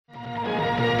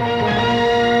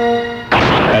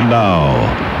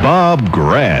now, Bob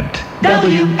Grant.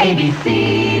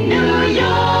 WABC, New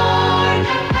York.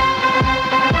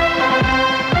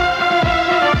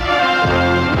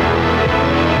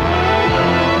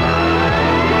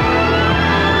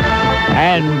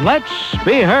 And let's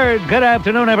be heard. Good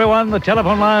afternoon, everyone. The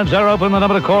telephone lines are open. The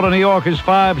number to call to New York is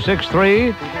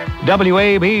 563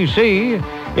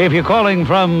 WABC. If you're calling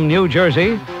from New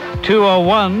Jersey,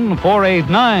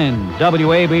 201-489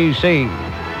 WABC.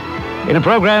 In a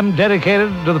program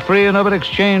dedicated to the free and open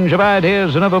exchange of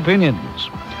ideas and of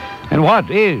opinions. And what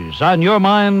is on your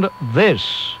mind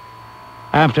this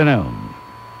afternoon?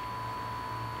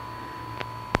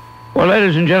 Well,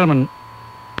 ladies and gentlemen,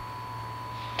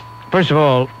 first of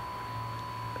all,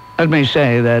 let me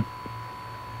say that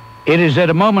it is at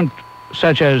a moment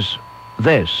such as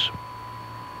this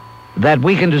that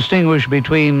we can distinguish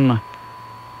between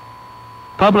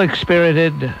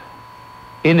public-spirited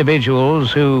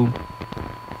individuals who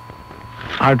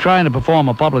are trying to perform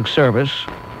a public service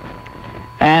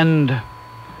and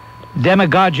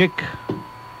demagogic,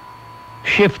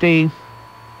 shifty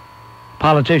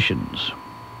politicians.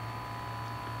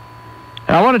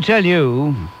 And I want to tell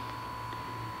you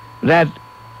that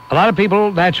a lot of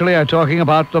people naturally are talking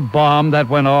about the bomb that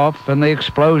went off and the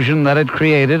explosion that it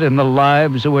created and the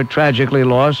lives that were tragically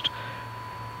lost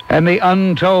and the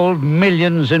untold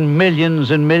millions and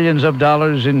millions and millions of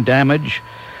dollars in damage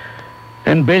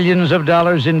and billions of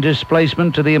dollars in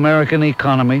displacement to the American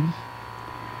economy.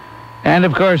 And,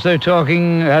 of course, they're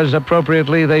talking, as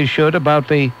appropriately they should, about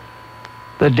the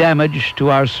damage to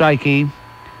our psyche,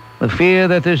 the fear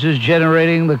that this is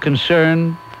generating, the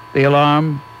concern, the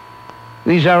alarm.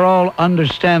 These are all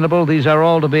understandable. These are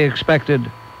all to be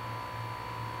expected.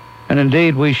 And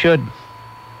indeed, we should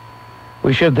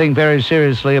think very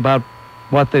seriously about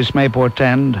what this may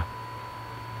portend.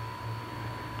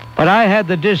 But I had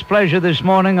the displeasure this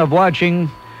morning of watching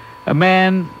a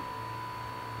man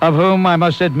of whom I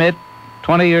must admit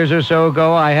 20 years or so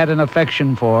ago I had an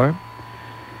affection for,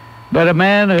 but a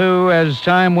man who, as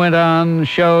time went on,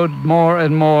 showed more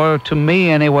and more, to me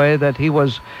anyway, that he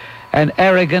was an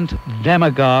arrogant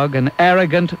demagogue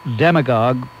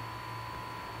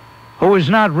who was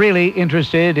not really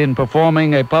interested in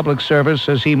performing a public service,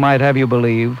 as he might have you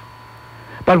believe,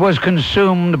 but was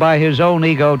consumed by his own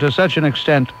ego to such an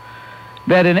extent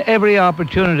that in every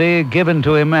opportunity given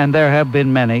to him, and there have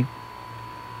been many,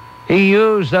 he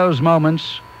used those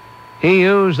moments,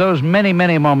 many,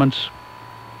 many moments,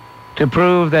 to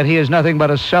prove that he is nothing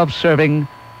but a self-serving,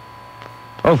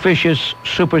 officious,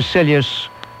 supercilious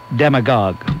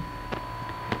demagogue.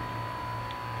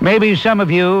 Maybe some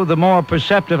of you, the more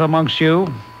perceptive amongst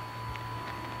you,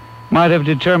 might have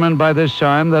determined by this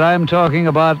time that I'm talking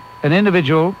about an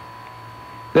individual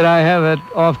that I have at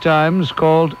oft times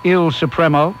called Il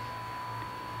Supremo,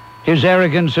 his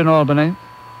arrogance in Albany,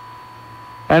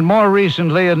 and more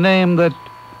recently a name that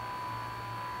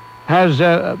has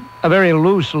a very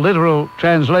loose literal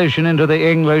translation into the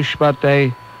English, but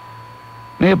a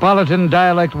Neapolitan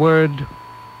dialect word,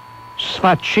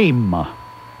 Sfacim,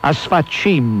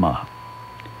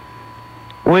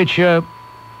 which,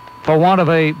 for want of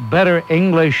a better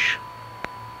English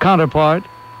counterpart,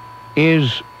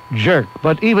 is jerk.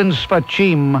 But even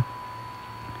Sfacim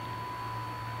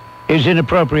is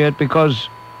inappropriate because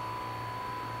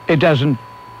it doesn't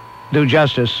do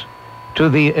justice to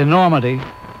the enormity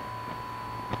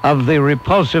of the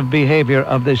repulsive behavior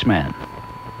of this man.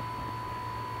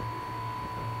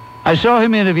 I saw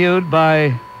him interviewed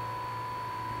by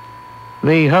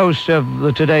the host of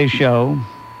the Today Show,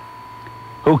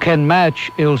 who can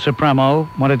match Il Supremo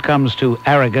when it comes to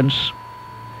arrogance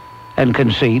and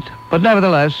conceit. But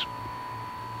nevertheless,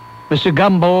 Mr.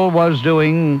 Gumbel was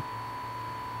doing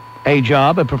a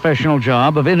professional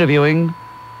job of interviewing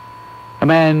a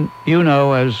man you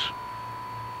know as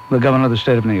the governor of the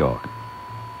state of New York.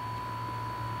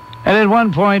 And at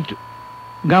one point,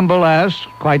 Gumbel asked,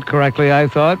 quite correctly I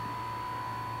thought,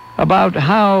 about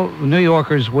how New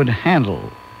Yorkers would handle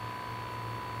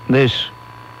this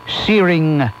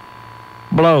searing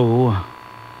blow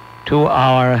to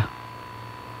our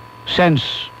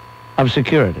sense of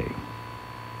security.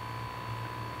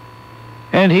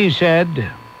 And he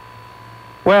said,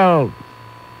 well,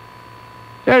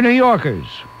 they're New Yorkers.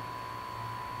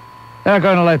 They're not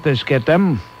going to let this get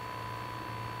them.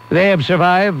 They have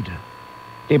survived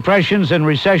depressions and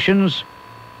recessions,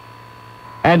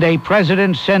 and a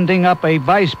president sending up a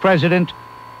vice president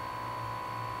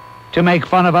to make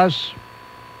fun of us.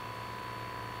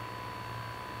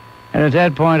 And at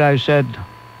that point I said,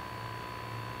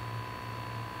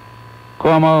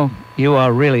 Cuomo, you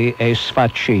are really a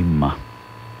Sfacim.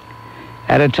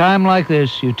 At a time like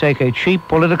this, you take a cheap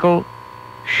political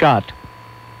shot.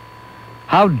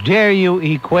 How dare you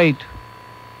equate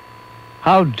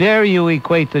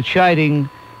the chiding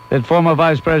that former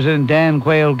Vice President Dan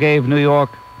Quayle gave New York?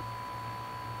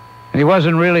 And he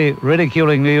wasn't really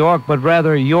ridiculing New York, but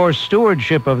rather your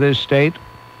stewardship of this state.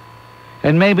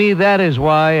 And maybe that is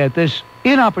why at this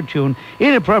inopportune,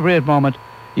 inappropriate moment,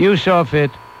 you saw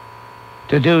fit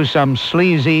to do some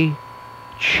sleazy,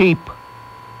 cheap,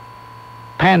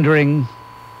 pandering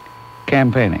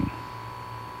campaigning.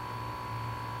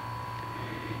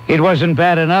 It wasn't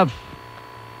bad enough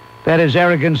that his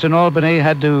arrogance in Albany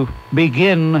had to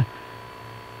begin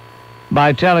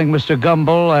by telling Mr.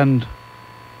 Gumbel and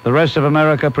the rest of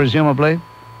America, presumably,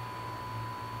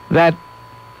 that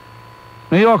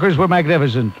New Yorkers were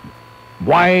magnificent.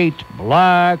 White,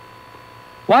 black.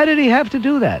 Why did he have to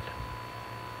do that?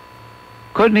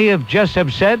 Couldn't he have just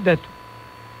said that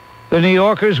the New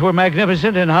Yorkers were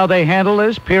magnificent in how they handle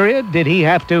this, period? Did he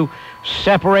have to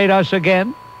separate us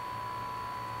again?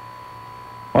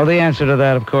 Well, the answer to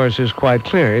that, of course, is quite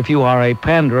clear. If you are a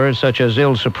panderer such as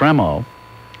Il Supremo,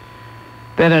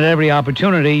 then at every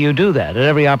opportunity you do that. At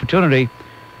every opportunity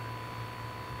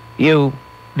you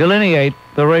delineate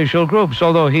the racial groups,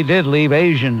 although he did leave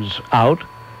Asians out.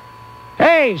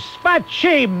 Hey,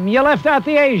 Spachim, you left out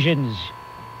the Asians.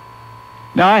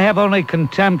 Now, I have only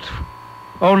contempt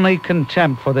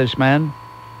for this man.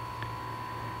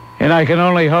 And I can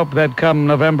only hope that come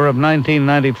November of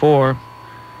 1994,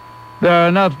 there are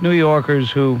enough New Yorkers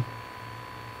who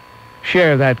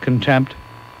share that contempt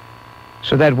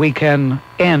so that we can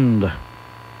end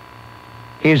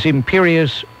his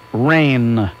imperious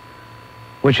reign,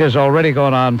 which has already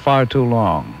gone on far too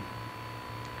long.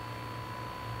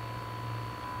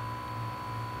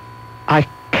 I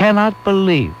cannot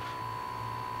believe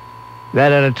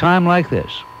that at a time like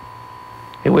this,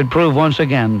 it would prove once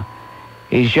again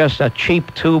he's just a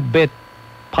cheap two-bit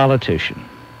politician.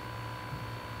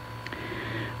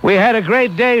 We had a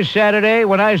great day Saturday.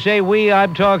 When I say we,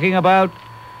 I'm talking about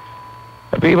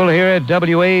the people here at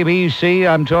WABC.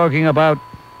 I'm talking about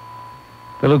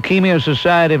the Leukemia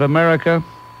Society of America.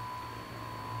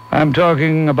 I'm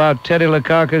talking about Teddy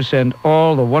Lakakis and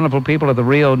all the wonderful people at the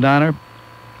Rio Diner.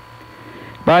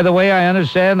 By the way, I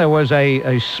understand there was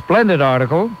a splendid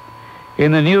article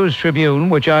in the News Tribune,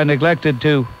 which I neglected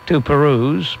to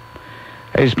peruse.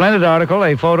 A splendid article,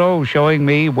 a photo showing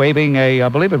me waving I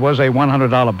believe it was a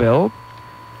 $100 bill,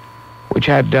 which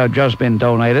had just been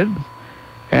donated.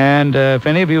 And if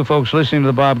any of you folks listening to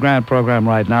the Bob Grant program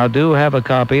right now do have a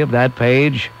copy of that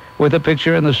page with a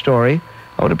picture and the story,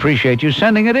 I would appreciate you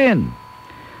sending it in.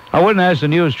 I wouldn't ask the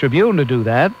News Tribune to do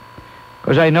that,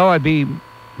 because I know I'd be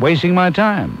wasting my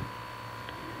time.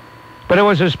 But it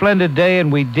was a splendid day, and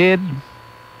we did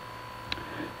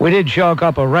chalk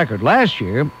up a record. Last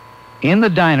year, in the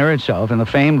diner itself, in the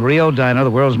famed Rio Diner,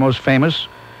 the world's most famous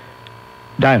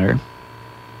diner,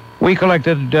 we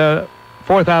collected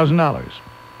 $4,000,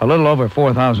 a little over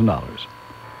 $4,000.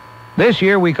 This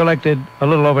year, we collected a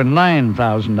little over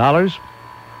 $9,000,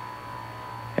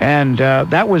 and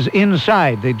that was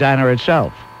inside the diner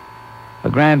itself. A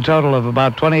grand total of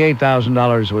about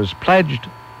 $28,000 was pledged,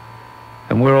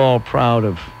 and we're all proud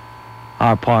of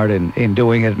our part in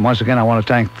doing it. And once again, I want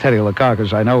to thank Teddy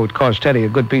Lakakis. I know it cost Teddy a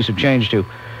good piece of change to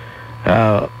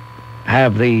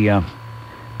have the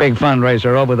big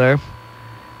fundraiser over there,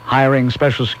 hiring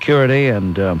special security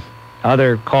and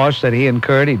other costs that he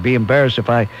incurred. He'd be embarrassed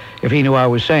if he knew I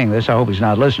was saying this. I hope he's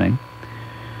not listening.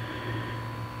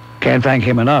 Can't thank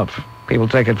him enough. People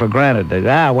take it for granted.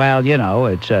 Well, you know,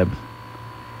 it's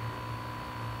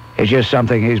just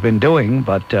something he's been doing,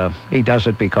 but he does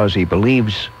it because he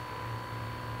believes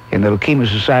in the Leukemia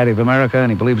Society of America,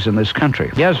 and he believes in this country.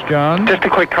 Yes, John? Just a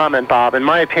quick comment, Bob. In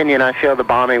my opinion, I feel the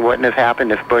bombing wouldn't have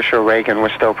happened if Bush or Reagan were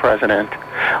still president.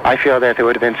 I feel that there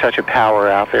would have been such a power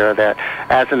out there that,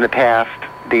 as in the past,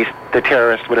 the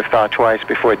terrorists would have thought twice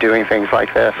before doing things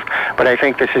like this. But I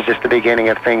think this is just the beginning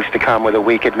of things to come with a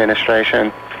weak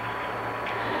administration.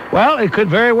 Well, it could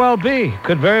very well be.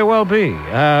 Could very well be.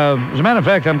 As a matter of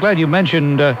fact, I'm glad you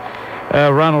mentioned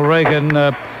Ronald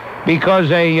Reagan because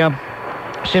a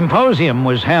symposium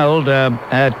was held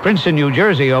at Princeton, New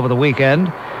Jersey over the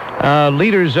weekend.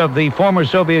 Leaders of the former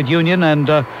Soviet Union and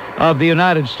of the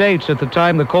United States at the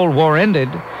time the Cold War ended.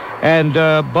 And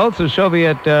both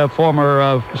the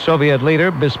former Soviet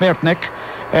leader, Bismarck,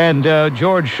 and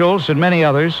George Shultz and many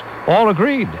others all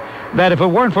agreed that if it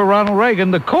weren't for Ronald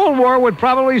Reagan, the Cold War would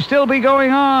probably still be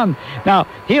going on. Now,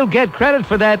 he'll get credit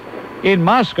for that in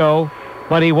Moscow,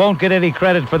 but he won't get any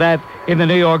credit for that in the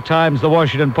New York Times, the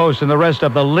Washington Post, and the rest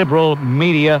of the liberal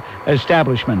media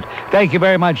establishment. Thank you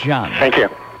very much, John. Thank you.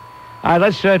 All right,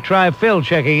 let's try Phil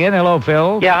checking in. Hello,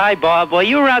 Phil. Yeah, hi, Bob. Well,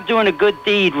 you were out doing a good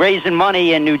deed, raising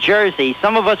money in New Jersey.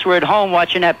 Some of us were at home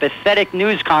watching that pathetic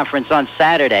news conference on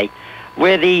Saturday,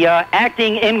 where the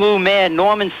acting in lieu mayor,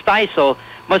 Norman Steisel,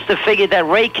 must have figured that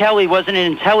Ray Kelly wasn't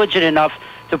intelligent enough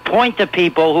to point to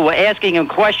people who were asking him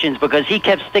questions because he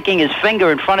kept sticking his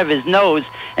finger in front of his nose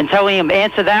and telling him,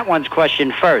 answer that one's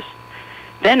question first.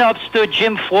 Then up stood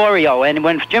Jim Florio, and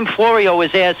when Jim Florio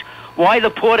was asked why the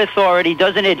Port Authority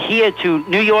doesn't adhere to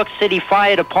New York City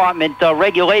Fire Department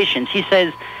regulations, he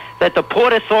says that the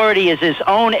Port Authority is its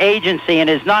own agency and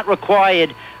is not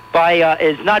required by,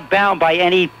 is not bound by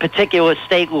any particular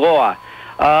state law.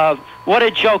 What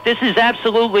a joke. This is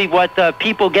absolutely what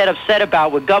people get upset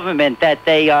about with government, that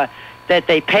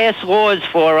they pass laws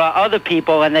for other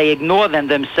people and they ignore them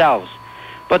themselves.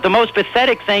 But the most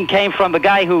pathetic thing came from the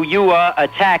guy who you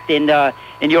attacked in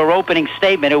your opening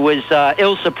statement. It was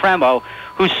Il Supremo,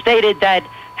 who stated that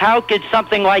how could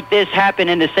something like this happen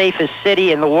in the safest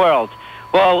city in the world?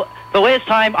 Well, the last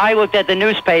time I looked at the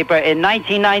newspaper in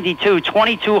 1992,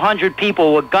 2,200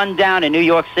 people were gunned down in New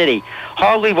York City.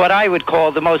 Hardly what I would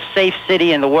call the most safe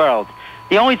city in the world.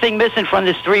 The only thing missing from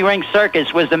this three-ring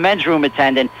circus was the men's room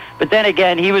attendant. But then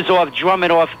again, he was off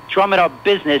drumming up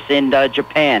business in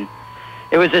Japan.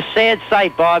 It was a sad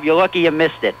sight, Bob. You're lucky you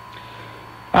missed it.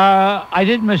 I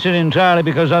didn't miss it entirely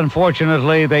because,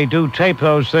 unfortunately, they do tape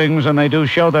those things and they do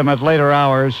show them at later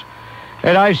hours.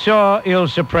 And I saw Il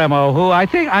Supremo, who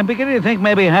I'm beginning to think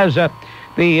maybe has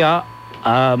the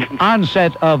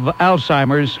onset of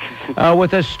Alzheimer's,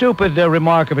 with a stupid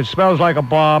remark, if it smells like a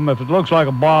bomb, if it looks like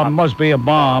a bomb, it must be a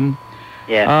bomb.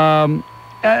 Yeah.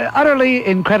 Utterly,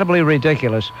 incredibly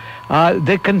ridiculous.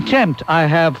 The contempt I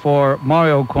have for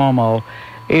Mario Cuomo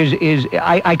is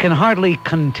I can hardly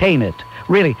contain it.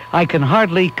 Really, I can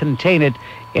hardly contain it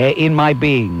in my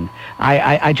being.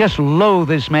 I just loathe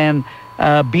this man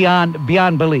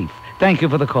beyond belief. Thank you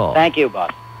for the call. Thank you,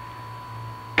 Bob.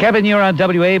 Kevin, you're on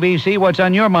WABC. What's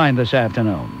on your mind this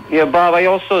afternoon? Yeah, Bob, I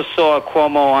also saw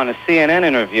Cuomo on a CNN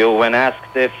interview when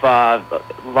asked if a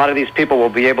lot of these people will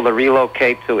be able to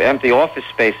relocate to empty office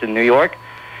space in New York.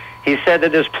 He said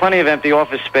that there's plenty of empty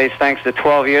office space thanks to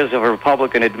 12 years of a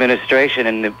Republican administration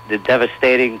and the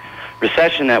devastating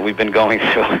recession that we've been going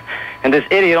through. And this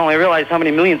idiot only realized how many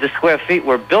millions of square feet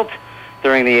were built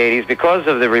during the 80s because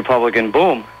of the Republican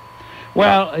boom.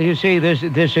 Well, you see,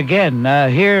 this again.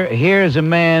 Here's a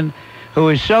man who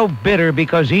is so bitter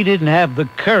because he didn't have the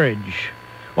courage,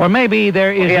 or maybe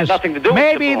there is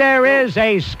maybe there is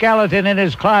a skeleton in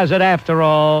his closet after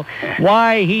all.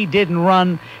 Why he didn't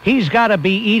run? He's got to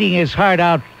be eating his heart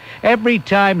out every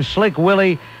time Slick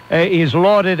Willie is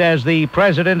lauded as the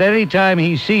president. Anytime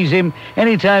he sees him,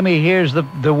 anytime he hears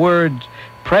the word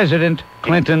President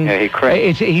Clinton,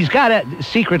 he's got to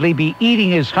secretly be eating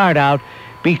his heart out.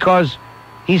 Because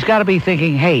he's got to be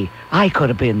thinking, hey, I could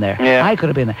have been there. Yeah. I could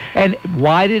have been there. And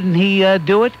why didn't he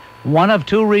do it? One of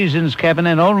two reasons, Kevin,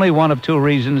 and only one of two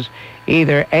reasons.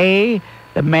 Either A,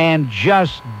 the man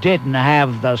just didn't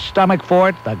have the stomach for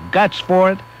it, the guts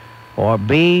for it, or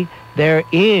B, there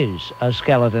is a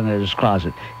skeleton in his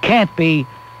closet. Can't be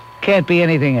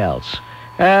anything else.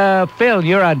 Phil,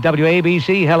 you're on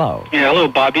WABC. Hello. Yeah, hello,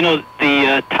 Bob. You know,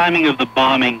 the timing of the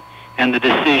bombing and the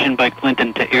decision by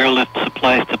Clinton to airlift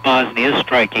supplies to Bosnia is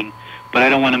striking, but I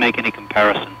don't want to make any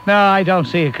comparison. No, I don't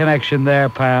see a connection there,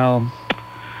 pal.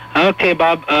 Okay,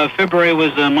 Bob. February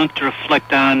was a month to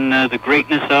reflect on the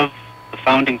greatness of the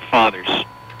Founding Fathers.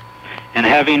 And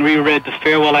having reread the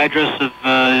farewell address of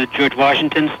George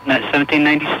Washington in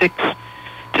 1796,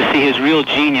 to see his real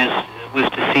genius was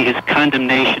to see his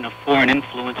condemnation of foreign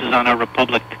influences on our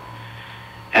republic.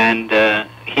 And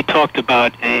he talked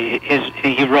about,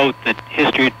 he wrote that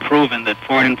history had proven that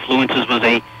foreign influences was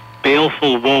a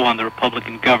baleful woe on the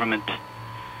Republican government.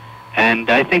 And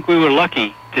I think we were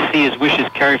lucky to see his wishes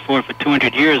carried forward for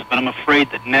 200 years, but I'm afraid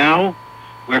that now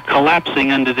we're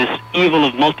collapsing under this evil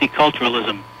of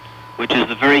multiculturalism, which is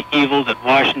the very evil that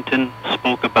Washington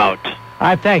spoke about.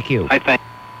 I thank you. I thank you.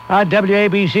 On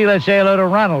WABC, let's say hello to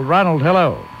Ronald. Ronald,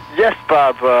 hello. Yes,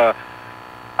 Bob.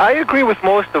 I agree with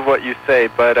most of what you say,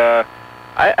 but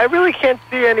I really can't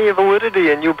see any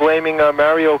validity in you blaming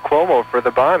Mario Cuomo for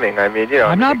the bombing. I mean, you know...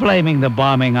 I'm not blaming the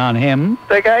bombing on him.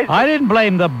 The guy's... I didn't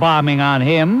blame the bombing on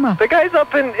him. The guy's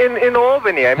up in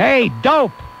Albany. I mean, hey,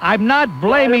 dope! I'm not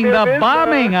blaming the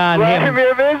bombing on him.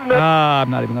 I'm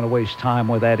not even going to waste time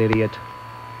with that idiot.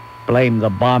 Blame the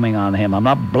bombing on him. I'm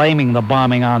not blaming the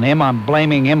bombing on him. I'm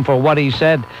blaming him for what he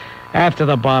said after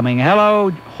the bombing. Hello,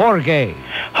 Jorge.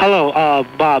 Hello,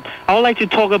 Bob. I would like to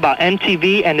talk about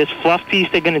MTV and this fluff piece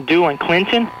they're going to do on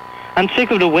Clinton. I'm sick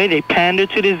of the way they pander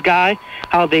to this guy,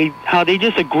 how they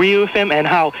just agree with him, and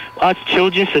how us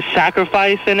children should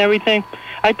sacrifice and everything.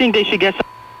 I think they should get some...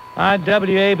 On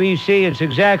WABC, it's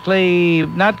exactly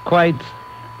not quite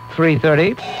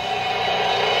 3:30.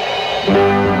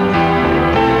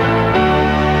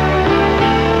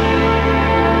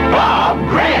 Bob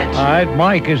Grant. All right,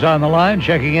 Mike is on the line,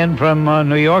 checking in from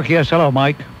New York. Yes, hello,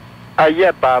 Mike.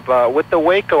 Yeah, Bob, with the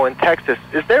Waco in Texas,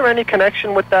 is there any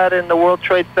connection with that in the World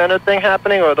Trade Center thing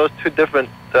happening, or are those two different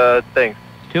things?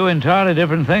 Two entirely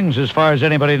different things as far as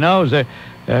anybody knows.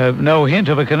 No hint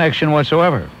of a connection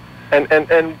whatsoever.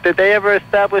 And did they ever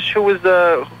establish who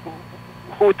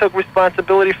took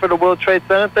responsibility for the World Trade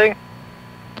Center thing?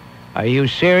 Are you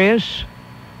serious?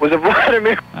 Was it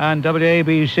Vladimir? On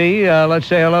WABC, let's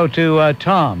say hello to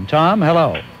Tom. Tom,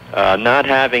 hello. Not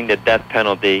having the death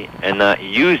penalty and not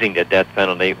using the death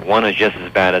penalty, one is just as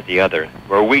bad as the other.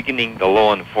 We're weakening the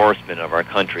law enforcement of our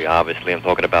country, obviously. I'm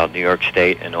talking about New York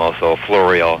State and also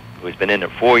Florio, who's been in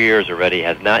it 4 years already,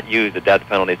 has not used the death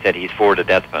penalty, said he's for the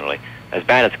death penalty. As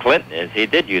bad as Clinton is, he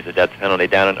did use the death penalty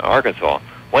down in Arkansas.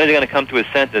 When is he going to come to his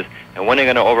senses, and when are they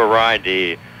going to override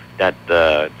that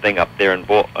thing up there in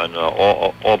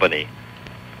Albany?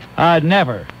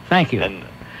 Never. Thank you.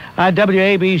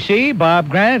 WABC, Bob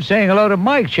Grant saying hello to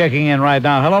Mike checking in right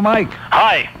now. Hello, Mike.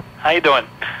 Hi. How you doing?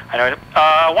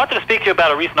 I wanted to speak to you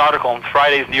about a recent article in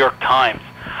Friday's New York Times.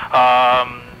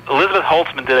 Elizabeth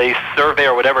Holtzman did a survey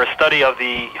or whatever, a study of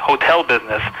the hotel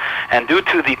business, and due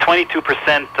to the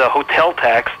 22% hotel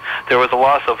tax, there was a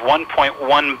loss of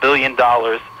 $1.1 billion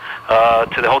to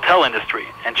the hotel industry.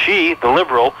 And she, the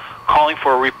liberal, calling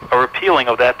for a repealing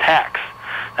of that tax.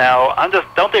 Now,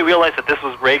 don't they realize that this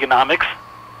was Reaganomics?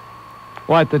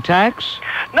 What, the tax?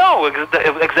 No,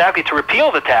 exactly, to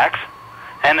repeal the tax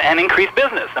and increase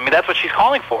business. I mean, that's what she's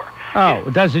calling for. Oh,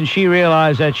 doesn't she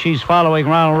realize that she's following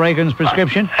Ronald Reagan's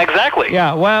prescription? Exactly.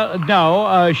 Yeah, well,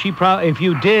 no, if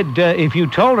you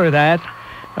told her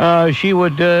that, she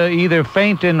would either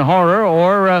faint in horror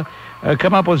or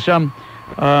come up with some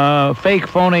fake,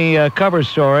 phony cover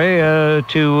story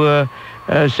to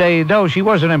say, no, she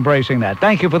wasn't embracing that.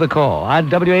 Thank you for the call. On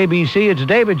WABC, it's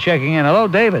David checking in. Hello,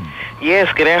 David.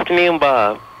 Yes, good afternoon,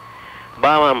 Bob.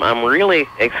 Bob, I'm really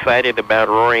excited about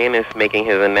Roy Innis making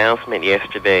his announcement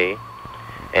yesterday.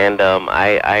 And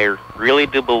I really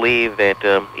do believe that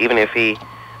even if he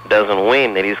doesn't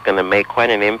win, that he's going to make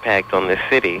quite an impact on the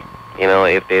city. You know,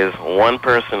 if there's one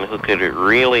person who could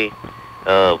really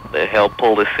help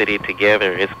pull the city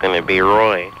together, it's going to be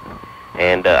Roy.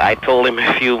 And I told him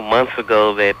a few months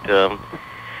ago that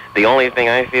the only thing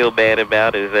I feel bad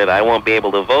about is that I won't be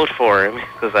able to vote for him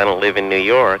because I don't live in New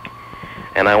York.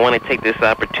 And I want to take this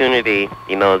opportunity,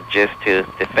 you know, just to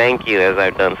thank you, as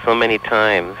I've done so many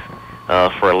times,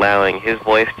 for allowing his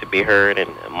voice to be heard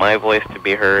and my voice to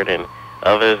be heard, and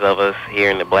others of us here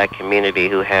in the black community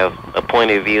who have a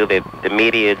point of view that the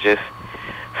media just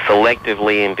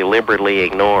selectively and deliberately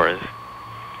ignores.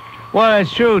 Well,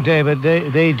 it's true, David.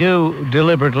 They do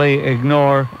deliberately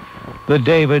ignore the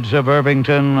Davids of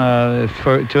Irvington.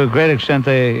 To a great extent,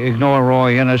 they ignore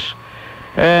Roy Innis.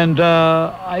 And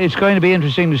it's going to be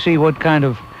interesting to see what kind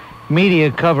of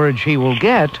media coverage he will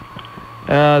get.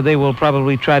 They will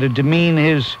probably try to demean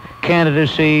his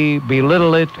candidacy,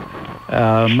 belittle it,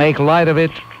 make light of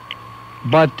it.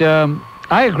 But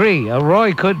I agree.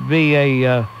 Roy could be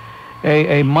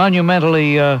a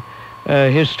monumentally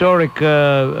historic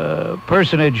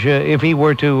personage if he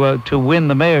were to win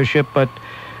the mayorship. But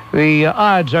the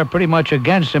odds are pretty much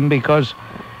against him because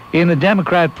in the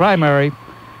Democrat primary,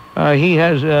 he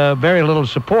has very little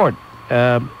support.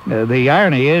 The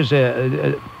irony is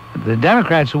the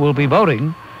Democrats who will be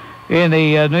voting in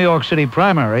the New York City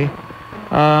primary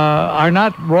are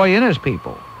not Roy Innis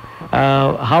people.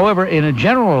 However, in a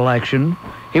general election,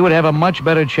 he would have a much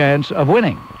better chance of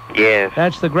winning. Yes.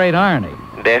 That's the great irony.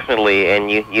 Definitely, and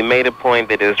you made a point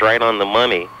that is right on the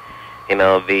money. You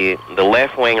know, the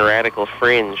left-wing radical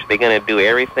fringe, they're going to do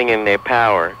everything in their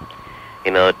power,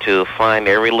 you know, to find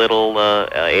every little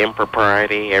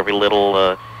impropriety, every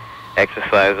little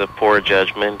exercise of poor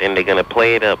judgment, and they're going to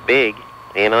play it up big,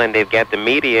 you know, and they've got the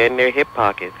media in their hip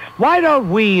pockets. Why don't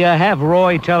we have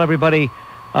Roy tell everybody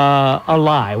a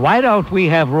lie? Why don't we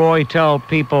have Roy tell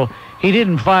people he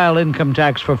didn't file income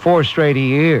tax for 4 straight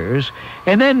years,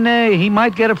 and then he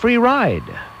might get a free ride?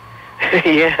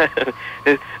 Yeah,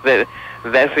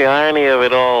 that's the irony of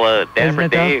it all, Dapper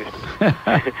Dave.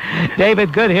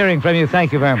 David, good hearing from you.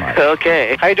 Thank you very much.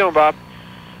 Okay. How you doing, Bob?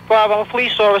 Bob, I'm a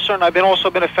police officer, and I've also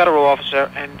been a federal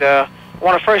officer, and I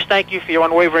want to first thank you for your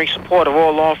unwavering support of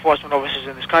all law enforcement officers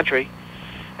in this country.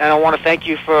 And I want to thank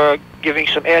you for giving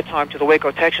some airtime to the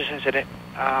Waco, Texas incident.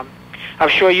 I'm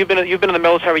sure you've been in the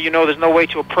military. You know there's no way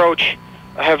to approach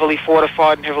a heavily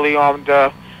fortified and heavily armed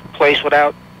place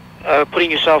without putting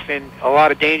yourself in a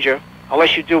lot of danger,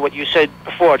 unless you do what you said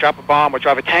before, drop a bomb or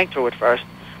drive a tank through it first.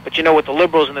 But you know what the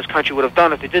liberals in this country would have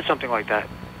done if they did something like that.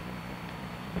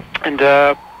 And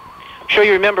I'm sure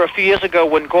you remember a few years ago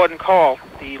when Gordon Carl,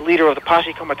 the leader of the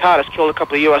Posse Comitatus, killed a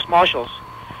couple of U.S. Marshals.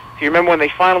 If you remember when they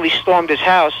finally stormed his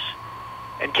house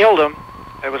and killed him,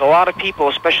 there was a lot of people,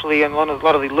 especially in a lot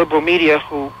of the liberal media,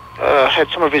 who had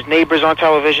some of his neighbors on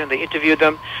television. They interviewed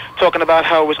them, talking about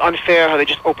how it was unfair, how they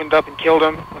just opened up and killed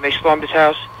him when they stormed his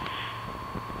house.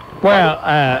 Well,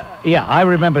 yeah, I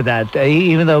remember that.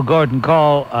 Even though Gordon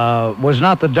Call was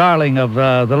not the darling of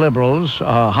the liberals,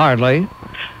 hardly.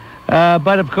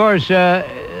 But of course,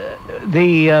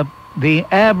 the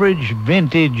average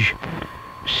vintage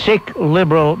sick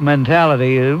liberal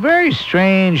mentality is a very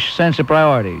strange sense of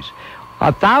priorities.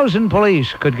 1,000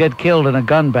 police could get killed in a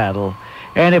gun battle,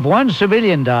 and if one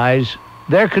civilian dies,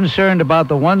 they're concerned about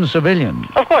the one civilian.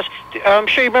 Of course. I'm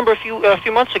sure you remember a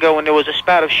few months ago when there was a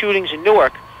spat of shootings in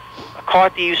Newark, car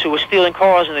thieves who were stealing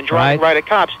cars and then driving right at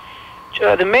cops.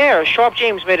 The mayor, Sharp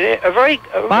James, made it a very...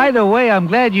 By the way, I'm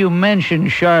glad you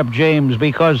mentioned Sharp James,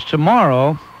 because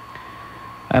tomorrow,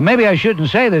 maybe I shouldn't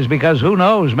say this, because who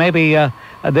knows, maybe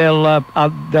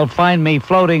they'll find me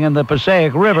floating in the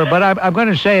Passaic River, but I'm going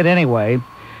to say it anyway.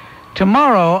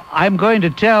 Tomorrow, I'm going to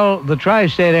tell the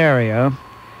tri-state area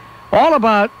all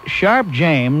about Sharp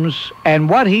James and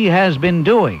what he has been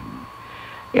doing.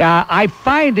 I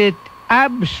find it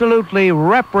absolutely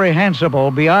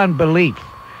reprehensible beyond belief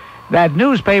that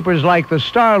newspapers like the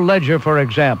Star-Ledger, for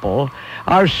example,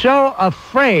 are so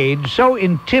afraid, so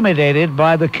intimidated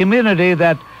by the community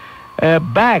that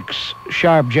backs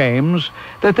Sharp James,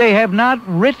 that they have not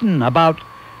written about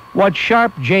what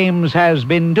Sharp James has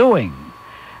been doing.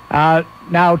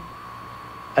 Now,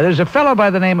 there's a fellow by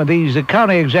the name of the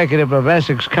county executive of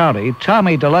Essex County,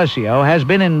 Tommy DeLessio, has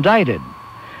been indicted.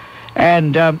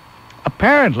 And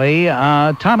apparently,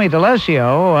 Tommy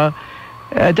DeLessio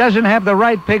doesn't have the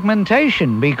right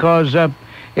pigmentation, because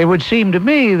it would seem to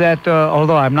me that,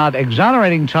 although I'm not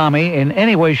exonerating Tommy in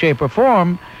any way, shape, or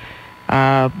form,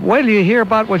 wait till you hear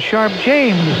about what Sharp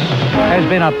James has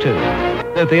been up to.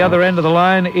 At the other end of the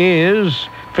line is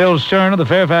Phil Stern of the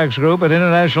Fairfax Group, an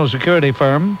international security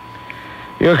firm.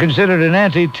 You're considered an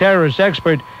anti-terrorist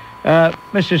expert.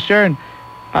 Mr. Stern,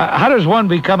 how does one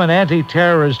become an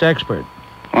anti-terrorist expert?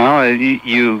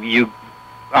 Well,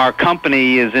 our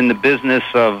company is in the business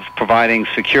of providing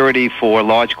security for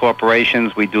large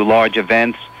corporations. We do large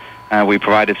events. We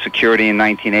provided security in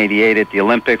 1988 at the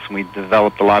Olympics, and we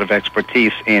developed a lot of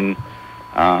expertise in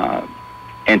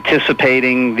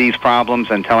anticipating these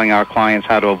problems and telling our clients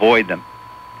how to avoid them.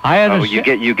 I understand.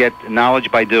 So you get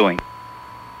knowledge by doing.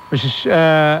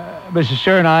 Mr.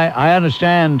 Stern, I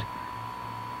understand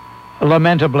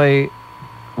lamentably,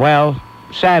 well,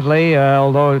 sadly,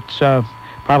 although it's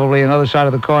probably another side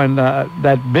of the coin,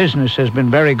 that business has been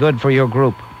very good for your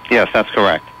group. Yes, that's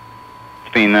correct.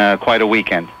 It's been quite a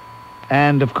weekend.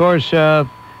 And, of course,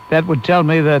 that would tell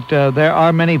me that there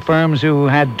are many firms who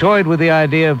had toyed with the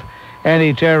idea of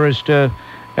anti-terrorist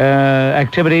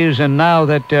activities, and now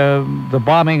that the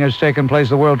bombing has taken place at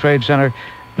the World Trade Center,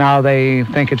 now they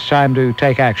think it's time to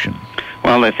take action.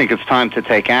 Well, they think it's time to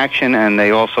take action, and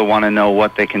they also want to know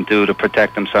what they can do to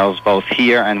protect themselves both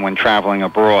here and when traveling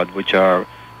abroad, which are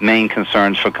main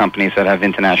concerns for companies that have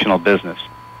international business.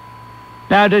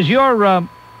 Now, does your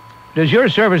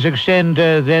service extend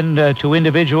then to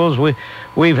individuals?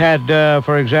 We've had,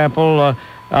 for example,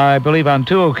 I believe on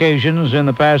 2 occasions in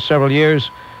the past several years,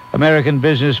 American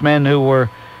businessmen who were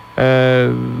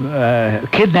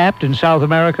kidnapped in South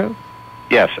America.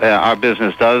 Yes, our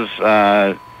business does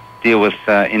deal with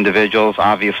individuals.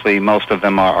 Obviously, most of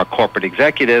them are corporate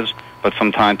executives, but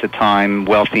from time to time,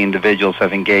 wealthy individuals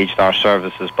have engaged our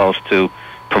services both to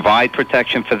provide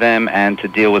protection for them and to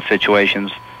deal with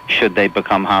situations should they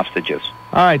become hostages.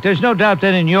 All right, there's no doubt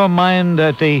then in your mind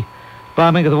that the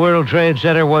bombing of the World Trade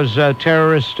Center was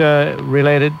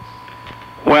terrorist-related?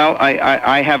 Well,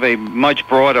 I have a much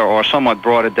broader or somewhat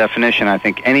broader definition. I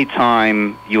think any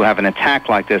time you have an attack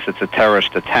like this, it's a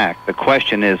terrorist attack. The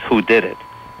question is who did it,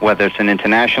 whether it's an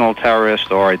international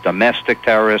terrorist or a domestic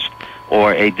terrorist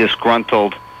or a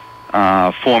disgruntled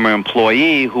former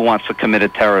employee who wants to commit a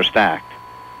terrorist act.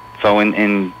 So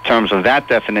in terms of that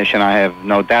definition, I have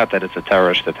no doubt that it's a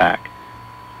terrorist attack.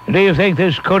 Do you think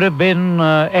this could have been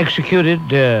executed,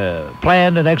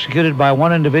 planned and executed by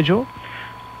one individual?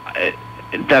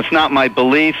 That's not my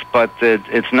belief, but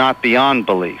it's not beyond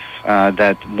belief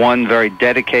that one very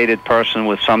dedicated person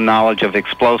with some knowledge of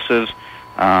explosives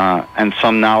and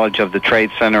some knowledge of the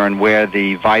Trade Center and where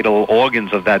the vital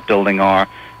organs of that building are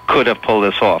could have pulled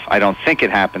this off. I don't think it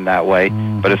happened that way,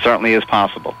 but it certainly is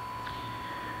possible.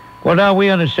 Well, now we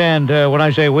understand. When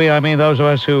I say we, I mean those of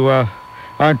us who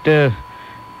aren't the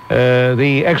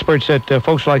experts that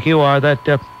folks like you are,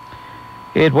 that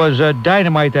it was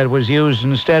dynamite that was used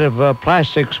instead of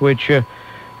plastics, which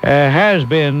has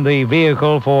been the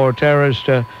vehicle for terrorist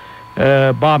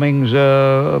bombings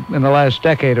in the last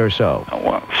decade or so.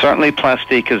 Well, certainly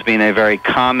plastique has been a very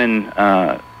common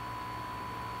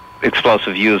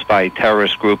explosive used by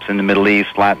terrorist groups in the Middle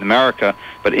East, Latin America,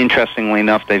 but interestingly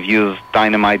enough, they've used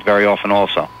dynamite very often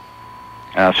also.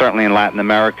 Certainly in Latin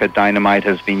America, dynamite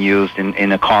has been used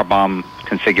in a car bomb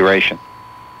configuration.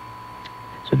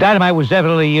 So dynamite was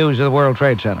definitely used at the World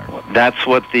Trade Center. That's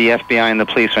what the FBI and the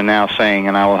police are now saying,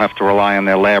 and I will have to rely on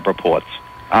their lab reports.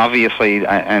 Obviously,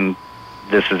 and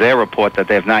this is their report, that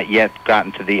they have not yet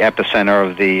gotten to the epicenter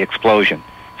of the explosion,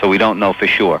 so we don't know for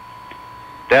sure.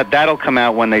 That'll come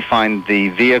out when they find the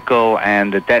vehicle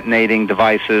and the detonating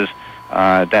devices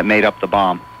that made up the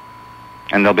bomb,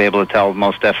 and they'll be able to tell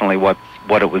most definitely what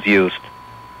it was used.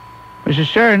 Mr.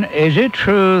 Stern, is it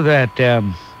true that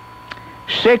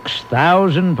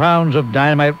 6,000 pounds of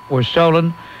dynamite were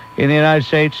stolen in the United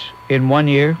States in 1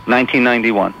 year?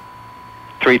 1991.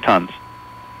 3 tons.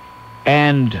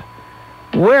 And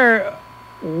where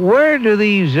do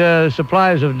these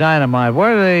supplies of dynamite,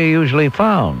 where are they usually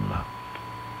found?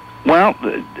 Well,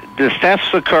 the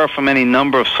thefts occur from any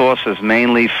number of sources,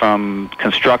 mainly from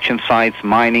construction sites,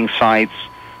 mining sites,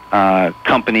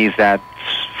 companies that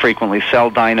frequently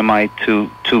sell dynamite to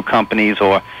companies,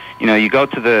 or, you go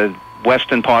to the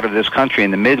western part of this country, in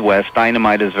the Midwest,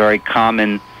 dynamite is a very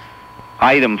common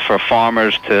item for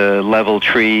farmers to level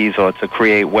trees or to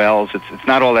create wells. It's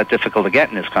not all that difficult to get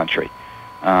in this country.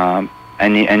 And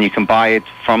you can buy it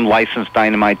from licensed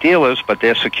dynamite dealers, but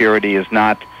their security is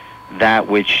not that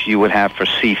which you would have for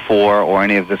C4 or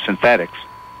any of the synthetics.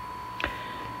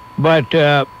 But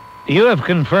you have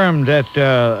confirmed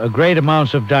that great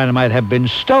amounts of dynamite have been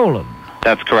stolen.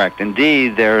 That's correct.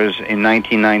 Indeed, in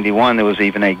 1991, there was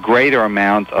even a greater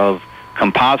amount of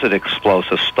composite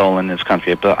explosives stolen in this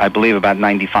country. I believe about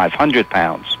 9,500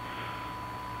 pounds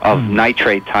of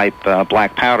nitrate-type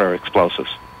black powder explosives.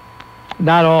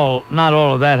 Not all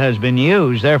of that has been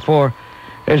used. Therefore,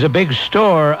 there's a big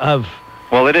store of...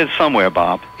 Well, it is somewhere,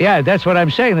 Bob. Yeah, that's what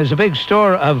I'm saying. There's a big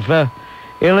store of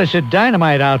illicit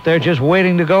dynamite out there just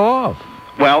waiting to go off.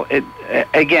 Well,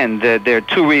 again, there are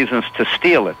 2 reasons to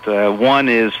steal it. One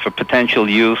is for potential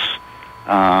use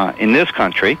in this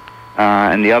country,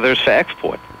 and the other is for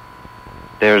export.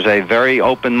 There's a very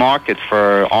open market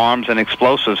for arms and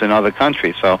explosives in other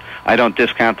countries, so I don't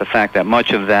discount the fact that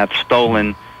much of that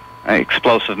stolen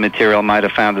explosive material might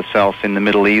have found itself in the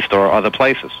Middle East or other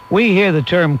places. We hear the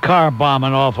term car bomb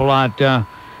an awful lot.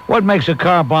 What makes a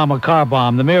car bomb a car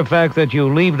bomb? The mere fact that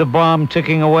you leave the bomb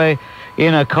ticking away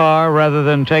in a car rather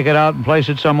than take it out and place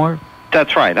it somewhere?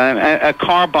 That's right. A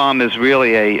car bomb is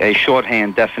really a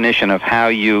shorthand definition of how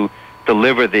you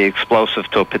deliver the explosive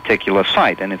to a particular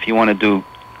site. And if you want to do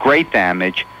great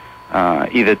damage,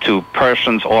 either to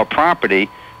persons or property,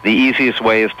 the easiest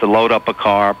way is to load up a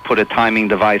car, put a timing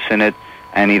device in it,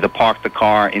 and either park the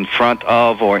car in front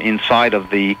of or inside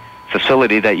of the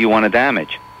facility that you want to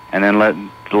damage, and then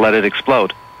let it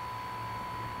explode.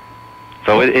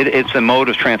 So it's a mode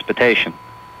of transportation.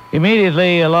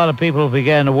 Immediately, a lot of people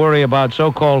began to worry about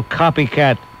so-called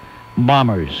copycat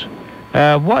bombers.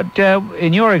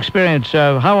 In your experience,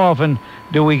 how often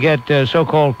do we get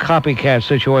so-called copycat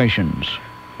situations?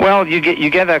 Well, you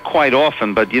get that quite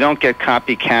often, but you don't get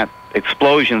copycat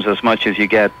explosions as much as you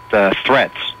get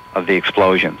threats of the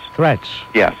explosions. Threats?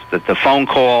 Yes, the phone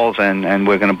calls and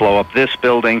we're going to blow up this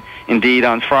building. Indeed,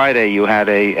 on Friday, you had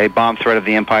a bomb threat of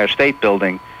the Empire State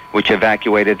Building, which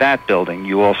evacuated that building.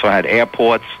 You also had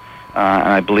airports,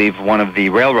 and I believe one of the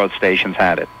railroad stations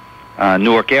had it.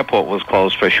 Newark Airport was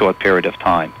closed for a short period of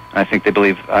time. I think they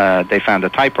believe they found a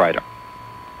typewriter.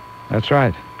 That's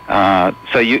right.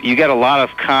 So you get a lot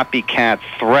of copycat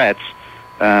threats,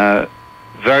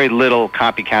 very little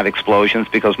copycat explosions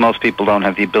because most people don't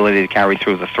have the ability to carry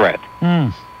through the threat.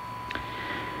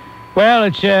 Well,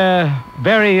 it's a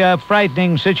very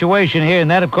frightening situation here,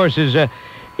 and that, of course,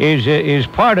 is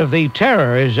part of the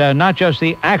terror, is not just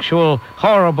the actual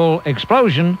horrible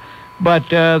explosion, but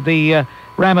the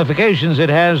ramifications it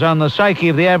has on the psyche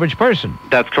of the average person.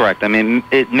 That's correct. I mean,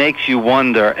 it makes you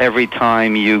wonder every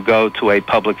time you go to a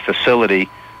public facility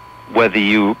whether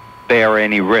you bear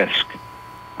any risk.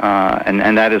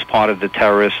 and that is part of the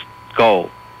terrorist goal,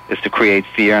 is to create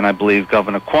fear. And I believe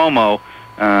Governor Cuomo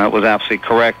was absolutely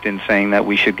correct in saying that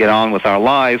we should get on with our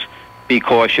lives, be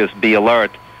cautious, be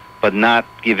alert, but not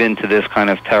give in to this kind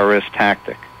of terrorist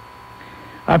tactic.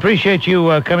 I appreciate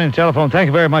you coming to the telephone. Thank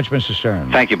you very much, Mr.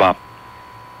 Stern. Thank you, Bob.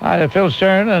 Phil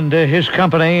Stern and his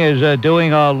company is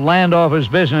doing a land office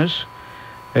business.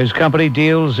 His company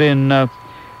deals in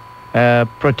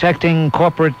protecting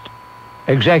corporate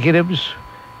executives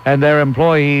and their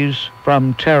employees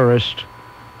from terrorist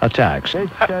attacks.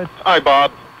 Hi,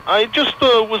 Bob. I just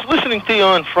was listening to you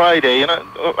on Friday, and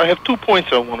I have 2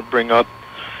 points I want to bring up.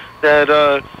 That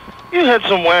you had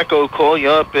some wacko call you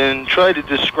up and try to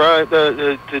describe,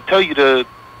 to tell you to,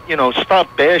 stop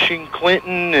bashing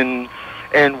Clinton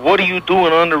and what are you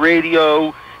doing on the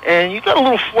radio, and you got a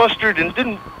little flustered and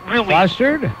didn't really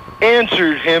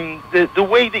answer him the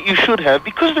way that you should have,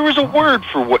 because there is a word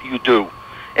for what you do,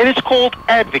 and it's called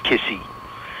advocacy.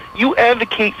 You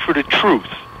advocate for the truth,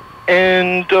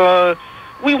 and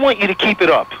we want you to keep it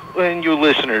up, and your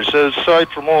listeners, aside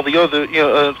from all the other,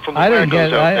 from the wackos out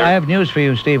there. I have news for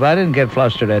you, Steve. I didn't get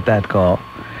flustered at that call.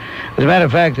 As a matter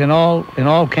of fact, in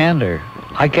all candor,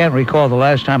 I can't recall the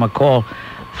last time a call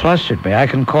flustered me. I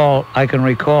can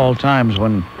recall times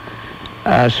when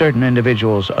certain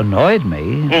individuals annoyed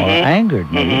me or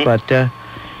angered me, but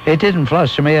it didn't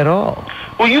fluster me at all.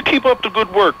 Well, you keep up the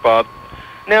good work, Bob.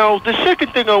 Now, the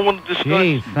second thing I want to discuss...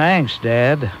 Gee, thanks,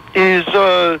 Dad. ...is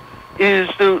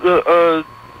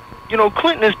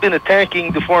Clinton has been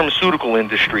attacking the pharmaceutical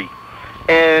industry.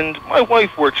 And my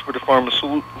wife works for the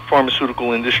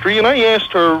pharmaceutical industry, and I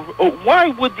asked her, why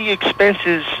would the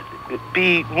expenses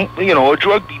be, a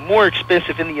drug be more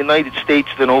expensive in the United States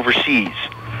than overseas?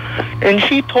 And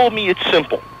she told me it's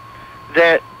simple,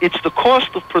 that it's the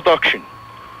cost of production.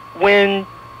 When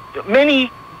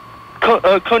many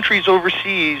countries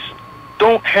overseas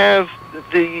don't have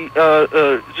the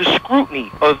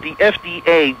scrutiny of the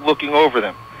FDA looking over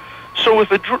them. So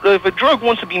if a drug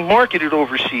wants to be marketed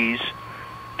overseas,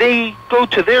 they go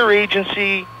to their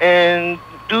agency and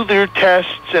do their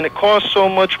tests, and it costs so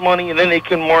much money, and then they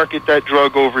can market that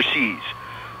drug overseas.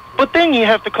 But then you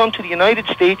have to come to the United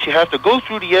States, you have to go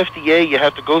through the FDA, you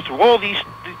have to go through all these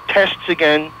tests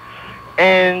again,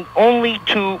 and only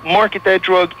to market that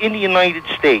drug in the United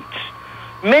States.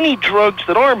 Many drugs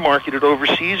that are marketed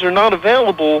overseas are not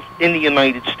available in the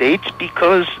United States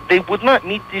because they would not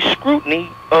meet the scrutiny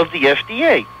of the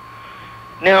FDA.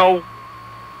 Now,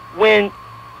 when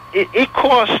it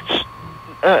costs,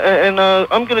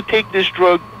 I'm going to take this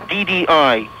drug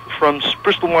DDI from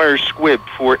Bristol Myers Squibb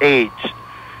for AIDS.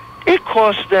 It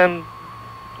costs them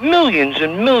millions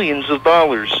and millions of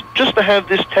dollars just to have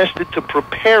this tested to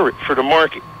prepare it for the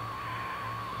market.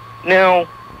 Now,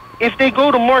 if they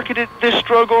go to market this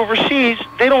drug overseas,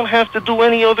 they don't have to do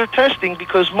any other testing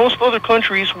because most other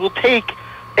countries will take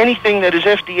anything that is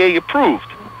FDA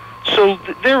approved. So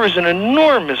there is an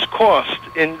enormous cost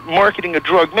in marketing a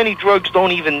drug. Many drugs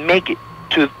don't even make it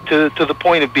to the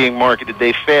point of being marketed.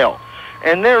 They fail.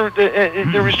 And there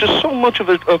is just so much of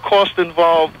a cost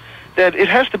involved that it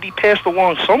has to be passed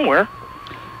along somewhere.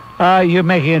 You're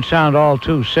making it sound all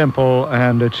too simple,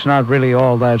 and it's not really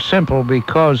all that simple,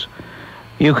 because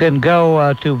you can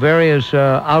go to various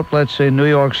outlets in New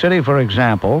York City, for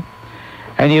example,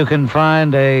 and you can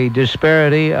find a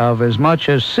disparity of as much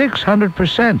as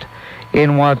 600%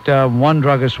 in what one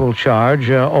druggist will charge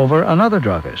over another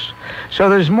druggist. So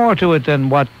there's more to it than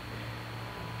what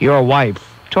your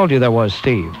wife told you there was,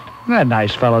 Steve. A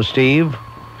nice fellow, Steve.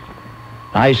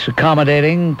 Nice,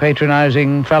 accommodating,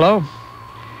 patronizing fellow.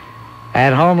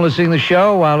 At home listening to the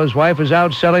show while his wife is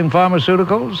out selling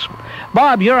pharmaceuticals.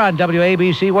 Bob, you're on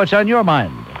WABC. What's on your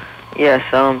mind? Yes,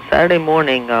 Saturday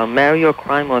morning, Mario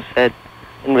Cuomo said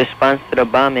in response to the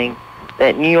bombing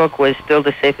that New York was still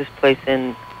the safest place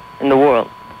in the world.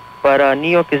 But New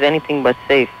York is anything but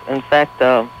safe. In fact,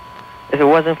 if it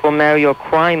wasn't for Mario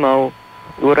Cuomo,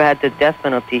 we would have had the death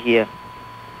penalty here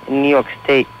in New York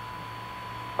State.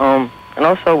 And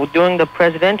also, during the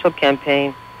presidential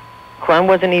campaign, crime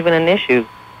wasn't even an issue.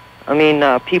 I mean,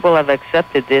 people have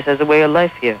accepted this as a way of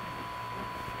life here.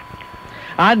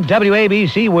 On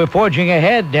WABC, we're forging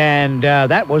ahead, and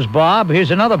that was Bob.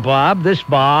 Here's another Bob. This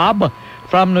Bob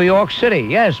from New York City.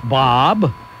 Yes,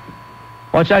 Bob.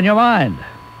 What's on your mind?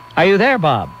 Are you there,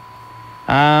 Bob?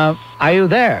 Are you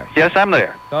there? Yes, I'm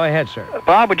there. Go ahead, sir.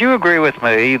 Bob, would you agree with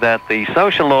me that the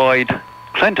socialoid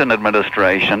Clinton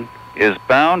administration is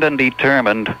bound and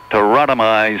determined to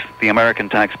ruttamize the American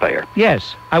taxpayer?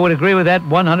 Yes, I would agree with that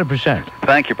 100%.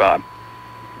 Thank you, Bob.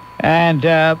 And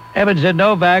Evans and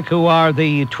Novak, who are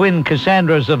the twin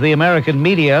Cassandras of the American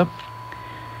media,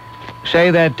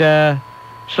 say that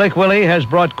Slick Willie has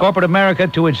brought corporate America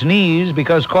to its knees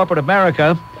because corporate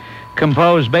America,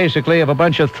 composed basically of a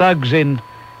bunch of thugs in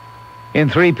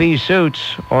three-piece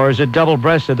suits, or is it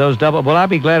double-breasted? Well, I'll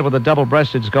be glad when the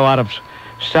double-breasteds go out of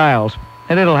styles,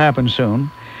 and it'll happen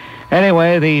soon.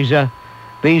 Anyway,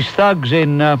 these thugs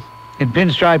in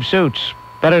pinstripe suits,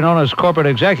 better known as corporate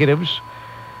executives,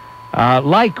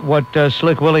 like what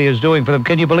Slick Willie is doing for them.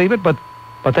 Can you believe it? But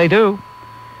they do.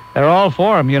 They're all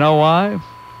for him. You know why?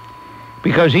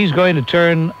 Because he's going to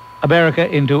turn America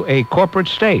into a corporate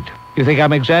state. You think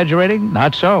I'm exaggerating?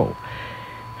 Not so.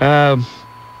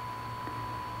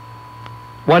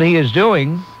 What he is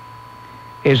doing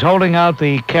is holding out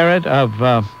the carrot of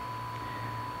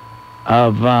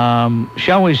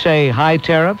shall we say, high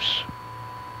tariffs.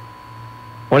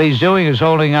 What he's doing is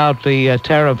holding out the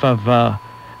tariff of the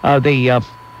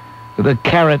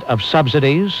carrot of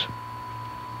subsidies.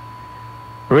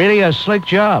 Really a slick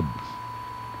job.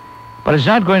 But it's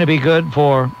not going to be good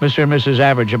for Mr. and Mrs.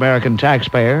 Average American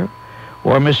taxpayer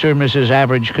or Mr. and Mrs.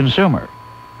 Average consumer.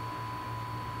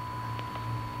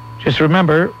 Just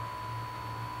remember,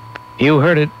 you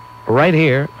heard it right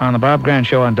here on the Bob Grant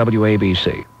Show on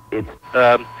WABC.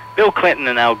 Bill Clinton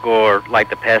and Al Gore like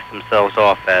to pass themselves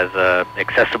off as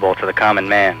accessible to the common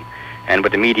man. And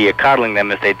with the media coddling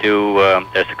them as they do,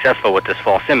 they're successful with this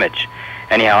false image.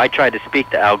 Anyhow, I tried to speak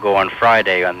to Al Gore on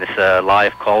Friday on this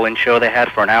live call-in show they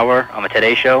had for an hour on the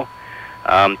Today Show.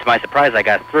 To my surprise, I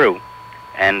got through.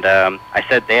 And I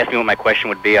said, they asked me what my question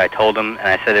would be. I told them, and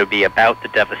I said it would be about the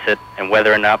deficit and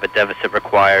whether or not the deficit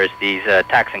requires these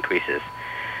tax increases.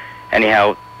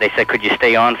 Anyhow, they said, could you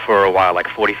stay on for a while, like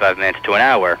 45 minutes to an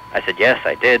hour? I said, yes,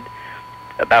 I did.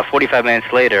 About 45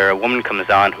 minutes later, a woman comes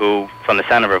on who, from the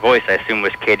sound of her voice, I assume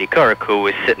was Katie Couric, who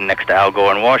was sitting next to Al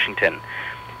Gore in Washington.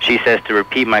 She says to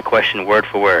repeat my question word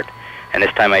for word. And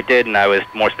this time I did, and I was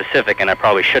more specific, and I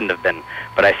probably shouldn't have been.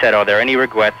 But I said, are there any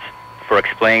regrets for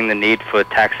explaining the need for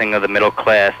taxing of the middle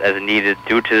class as needed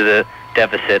due to the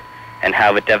deficit and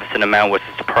how the deficit amount was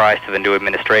a surprise to the new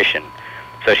administration?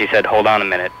 So she said, hold on a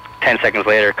minute. 10 seconds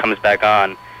later, comes back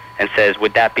on and says,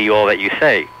 would that be all that you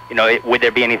say? You know, would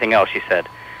there be anything else, she said.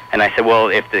 And I said, well,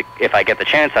 if I get the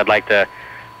chance, I'd like to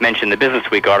mention the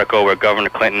Business Week article where Governor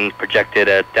Clinton projected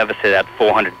a deficit at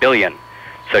 $400 billion.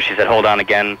 So she said, hold on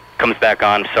again, comes back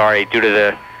on, sorry, due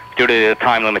to the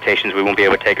time limitations, we won't be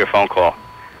able to take your phone call.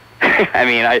 I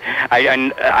mean,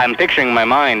 I'm picturing in my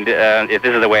mind, if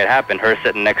this is the way it happened, her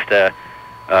sitting next to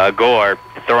Gore,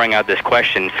 throwing out this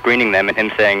question, screening them, and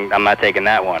him saying, I'm not taking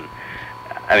that one.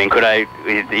 I mean,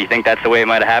 do you think that's the way it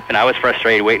might have happened? I was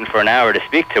frustrated waiting for an hour to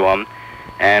speak to him,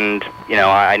 and, you know,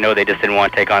 I know they just didn't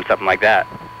want to take on something like that.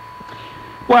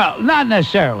 Well, not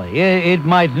necessarily. It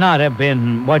might not have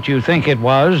been what you think it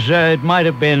was. It might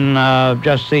have been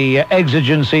just the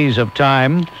exigencies of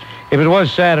time. If it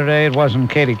was Saturday, it wasn't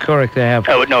Katie Couric to have...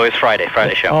 Oh, no, it was Friday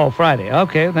show. Oh, Friday.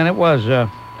 Okay, then it was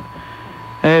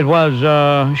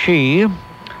she.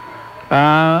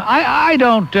 I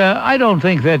don't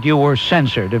think that you were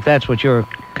censored, if that's what you're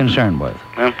concerned with.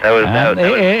 Well, that was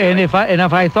and if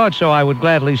I thought so, I would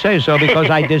gladly say so, because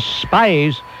I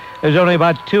despise... There's only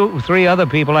about 2-3 other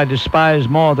people I despise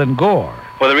more than Gore.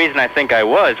 Well, the reason I think I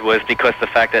was because the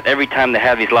fact that every time they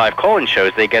have these live call-in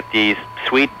shows, they get these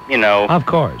sweet, you know... Of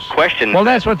course. ...questions. Well,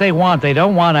 that's what they want. They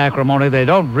don't want acrimony. They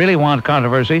don't really want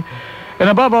controversy. And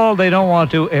above all, they don't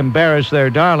want to embarrass their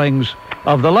darlings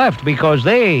of the left, because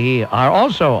they are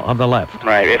also of the left.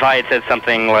 Right. If I had said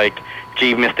something like,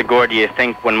 gee, Mr. Gore, do you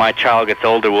think when my child gets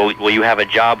older, will you have a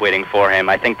job waiting for him?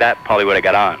 I think that probably would have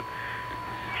got on.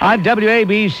 On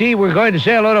WABC, we're going to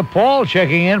say hello to Paul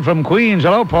checking in from Queens.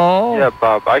 Hello, Paul. Yeah,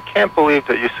 Bob, I can't believe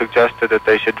that you suggested that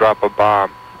they should drop a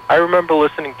bomb. I remember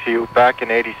listening to you back in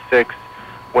 '86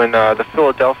 when the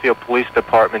Philadelphia Police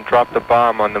Department dropped a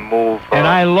bomb on the move. And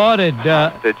I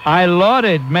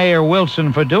lauded Mayor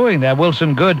Wilson for doing that.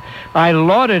 Wilson Good. I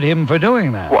lauded him for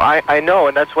doing that. Well, I know,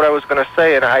 and that's what I was going to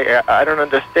say, and I don't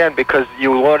understand, because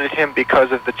you lauded him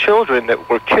because of the children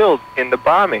that were killed in the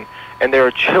bombing. And there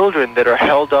are children that are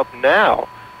held up now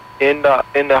in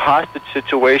the hostage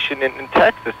situation in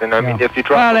Texas. And I mean, if you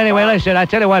drop... Well, anyway, listen, I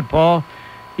tell you what, Paul,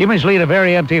 you must lead a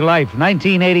very empty life.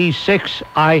 1986,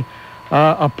 I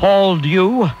appalled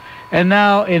you, and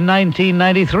now in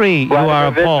 1993, you are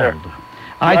appalled.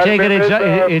 I take it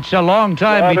it's a long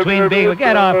time between being...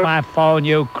 Get off my phone,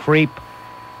 you creep.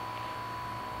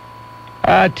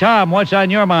 Tom, what's on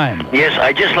your mind? Yes,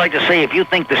 I'd just like to say, if you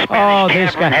think the Spanish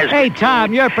this guy. has... Hey,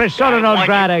 Tom, you're persona non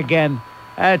grata again.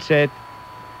 That's it.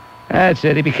 That's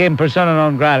it. He became persona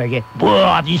non grata again.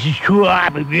 Boy, this is true.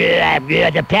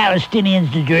 The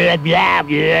Palestinians deserve.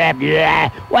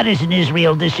 Why doesn't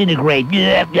Israel disintegrate?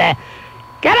 Get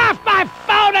off my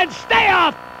phone and stay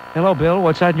off! Hello, Bill.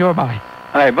 What's on your mind?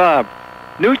 Hi, Bob.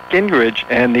 Newt Gingrich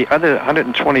and the other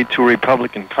 122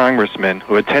 Republican congressmen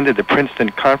who attended the Princeton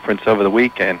conference over the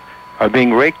weekend are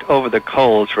being raked over the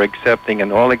coals for accepting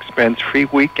an all-expense-free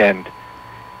weekend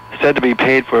said to be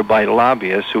paid for by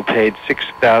lobbyists who paid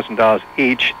 $6,000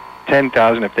 each,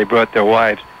 $10,000 if they brought their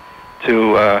wives,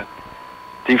 to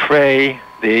defray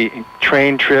the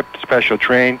train trip, special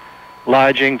train,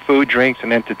 lodging, food, drinks,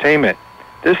 and entertainment.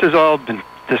 This has all been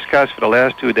discussed for the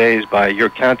last 2 days by your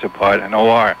counterpart in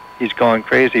OR. He's going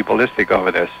crazy, ballistic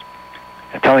over this,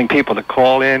 and telling people to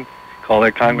call in, call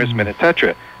their congressman,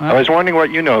 etc. I was wondering what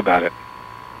you know about it.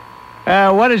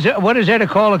 What is there to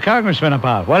call a congressman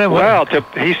about? Well,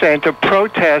 he's saying to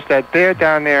protest that they're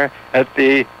down there at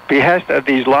the behest of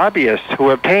these lobbyists who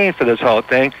are paying for this whole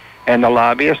thing, and the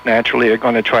lobbyists naturally are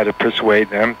going to try to persuade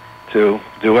them to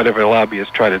do whatever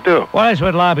lobbyists try to do. Well, that's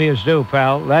what lobbyists do,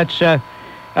 pal. That's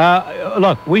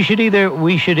look. We should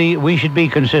be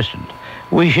consistent.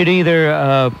 We should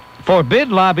either forbid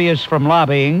lobbyists from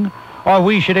lobbying, or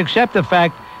we should accept the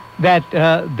fact that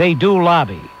they do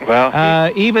lobby.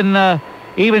 Well,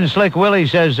 even Slick Willie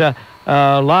says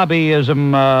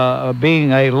lobbyism,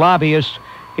 being a lobbyist,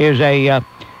 is a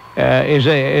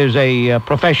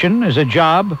profession, is a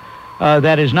job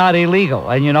that is not illegal.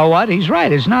 And you know what? He's right.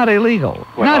 It's not illegal.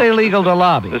 Well, not illegal to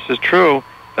lobby. This is true.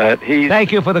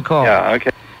 Thank you for the call. Yeah.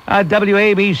 Okay.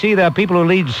 WABC, there are people who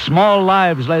lead small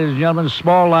lives, ladies and gentlemen,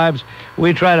 small lives.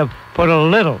 We try to put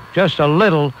just a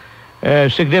little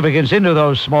significance into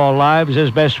those small lives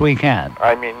as best we can.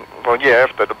 I mean, well, yeah,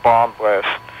 after the bomb blast.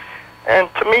 And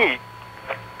to me,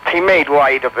 he made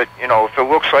light of it. You know, if it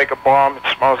looks like a bomb, it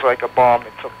smells like a bomb,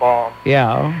 it's a bomb.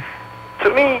 Yeah. To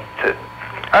me,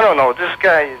 I don't know, this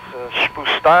guy is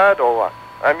spustad or what?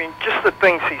 I mean, just the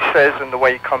things he says and the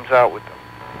way he comes out with them.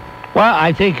 Well,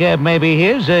 I think maybe he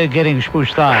is getting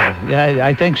spustad.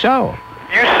 I think so.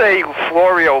 You say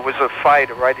Florio was a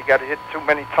fighter, right? He got hit too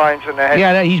many times in the head.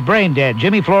 Yeah, he's brain dead.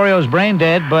 Jimmy Florio's brain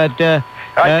dead, but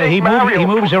he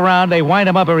moves around. They wind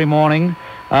him up every morning.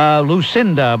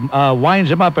 Lucinda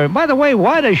winds him up. By the way,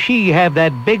 why does she have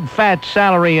that big fat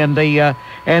salary and the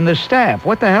staff?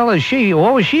 What the hell is she?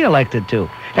 What was she elected to?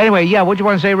 Anyway, yeah, what do you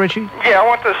want to say, Richie? Yeah, I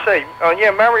want to say,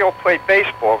 Mario played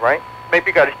baseball, right?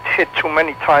 Maybe got hit too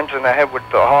many times in the head with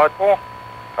the hardball.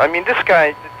 I mean, this guy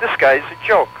is a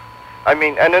joke. I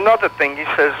mean, and another thing, he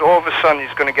says all of a sudden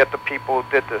he's going to get the people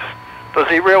who did this. Does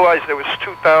he realize there was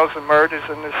 2,000 murders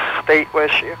in this state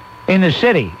last year? In the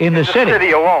city. In the city.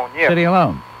 City alone, yeah. City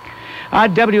alone.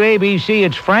 On WABC,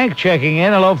 it's Frank checking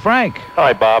in. Hello, Frank.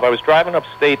 Hi, Bob. I was driving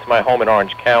upstate to my home in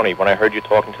Orange County when I heard you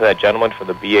talking to that gentleman from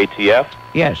the BATF.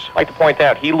 Yes. I'd like to point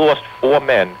out he lost 4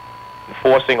 men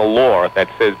enforcing a law that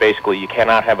says basically you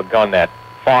cannot have a gun that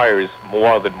fires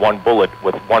more than one bullet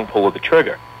with one pull of the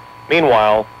trigger.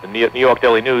 Meanwhile, the New York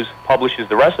Daily News publishes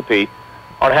the recipe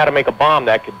on how to make a bomb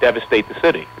that could devastate the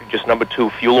city. Just number 2,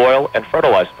 fuel oil and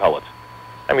fertilizer pellets.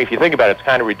 I mean, if you think about it, it's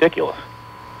kind of ridiculous.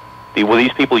 Were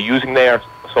these people using their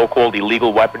so-called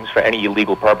illegal weapons for any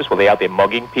illegal purpose? Were they out there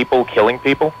mugging people, killing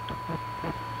people?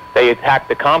 They attacked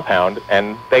the compound,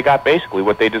 and they got basically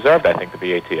what they deserved, I think, the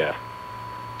BATF.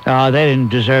 They didn't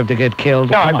deserve to get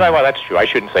killed. No, well, that's true. I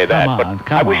shouldn't say that.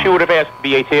 But I wish you would have asked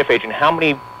the BATF agent how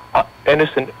many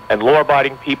innocent and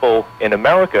law-abiding people in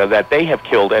America that they have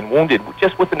killed and wounded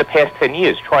just within the past 10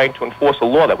 years trying to enforce a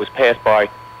law that was passed by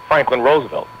Franklin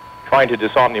Roosevelt, trying to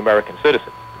disarm the American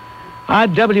citizens.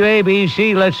 On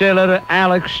WABC, let's say hello to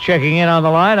Alex checking in on the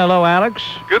line. Hello, Alex.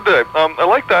 Good day. I'd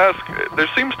like to ask, there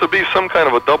seems to be some kind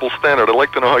of a double standard. I'd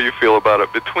like to know how you feel about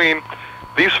it. Between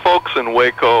these folks in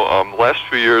Waco, last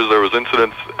few years there was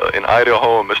incidents in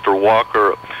Idaho, and Mr.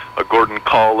 Walker, Gordon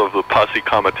Call of the Posse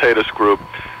Comitatus group,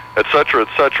 etc.,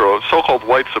 so-called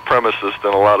white supremacists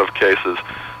in a lot of cases.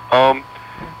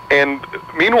 And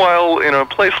meanwhile, in a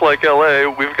place like L.A.,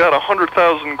 we've got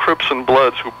 100,000 Crips and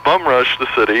Bloods who bum-rush the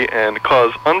city and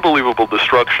cause unbelievable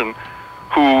destruction,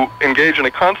 who engage in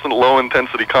a constant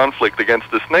low-intensity conflict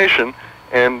against this nation.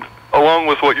 And along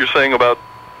with what you're saying about,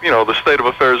 the state of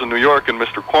affairs in New York and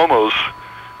Mr. Cuomo's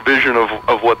vision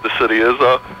of what the city is,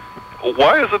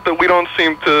 why is it that we don't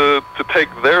seem to take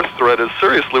their threat as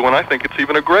seriously when I think it's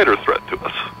even a greater threat to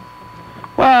us?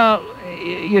 Well,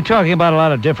 you're talking about a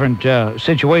lot of different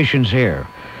situations here.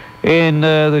 In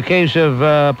the case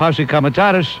of Posse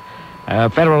Comitatus,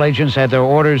 federal agents had their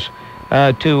orders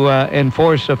to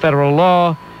enforce a federal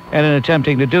law, and in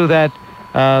attempting to do that,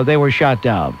 they were shot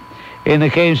down. In the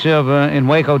case of in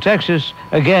Waco, Texas,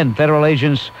 again, federal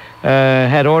agents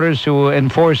had orders to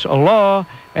enforce a law,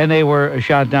 and they were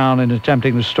shot down in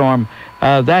attempting to storm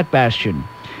that bastion.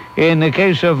 In the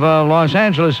case of Los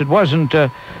Angeles, it wasn't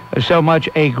so much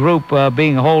a group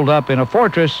being holed up in a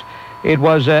fortress. It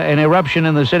was an eruption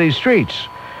in the city streets.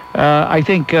 I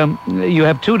think you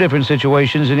have two different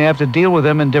situations, and you have to deal with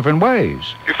them in different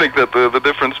ways. You think that the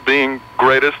difference being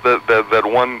greatest, that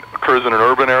one occurs in an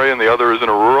urban area and the other is in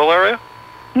a rural area?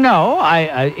 No,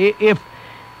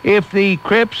 if the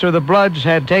Crips or the Bloods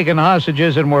had taken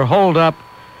hostages and were holed up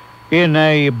in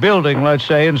a building, let's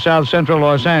say, in south central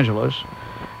Los Angeles,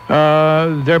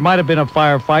 there might have been a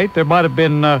firefight, there might have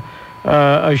been a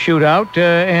shootout,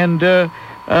 and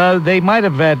they might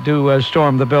have had to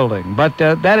storm the building. But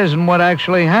that isn't what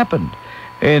actually happened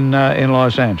in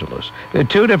Los Angeles. They're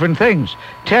two different things.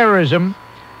 Terrorism,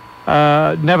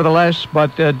 nevertheless,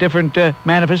 but different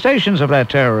manifestations of that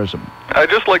terrorism. I'd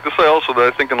just like to say also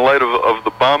that I think in light of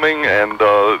the bombing and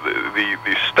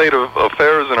the state of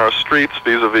affairs in our streets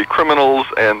vis-a-vis criminals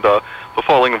and the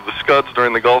falling of the Scuds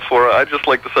during the Gulf War, I'd just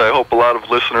like to say I hope a lot of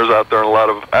listeners out there and a lot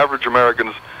of average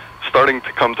Americans starting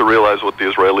to come to realize what the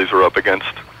Israelis are up against.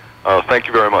 Thank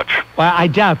you very much. Well, I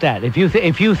doubt that. If you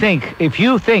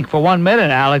think for 1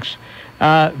 minute, Alex,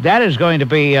 that is going to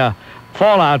be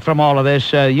fallout from all of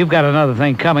this, you've got another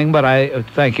thing coming. But I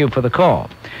thank you for the call.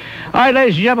 All right,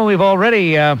 ladies and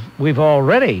gentlemen, we've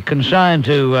already consigned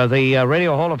to the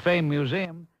Radio Hall of Fame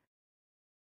Museum.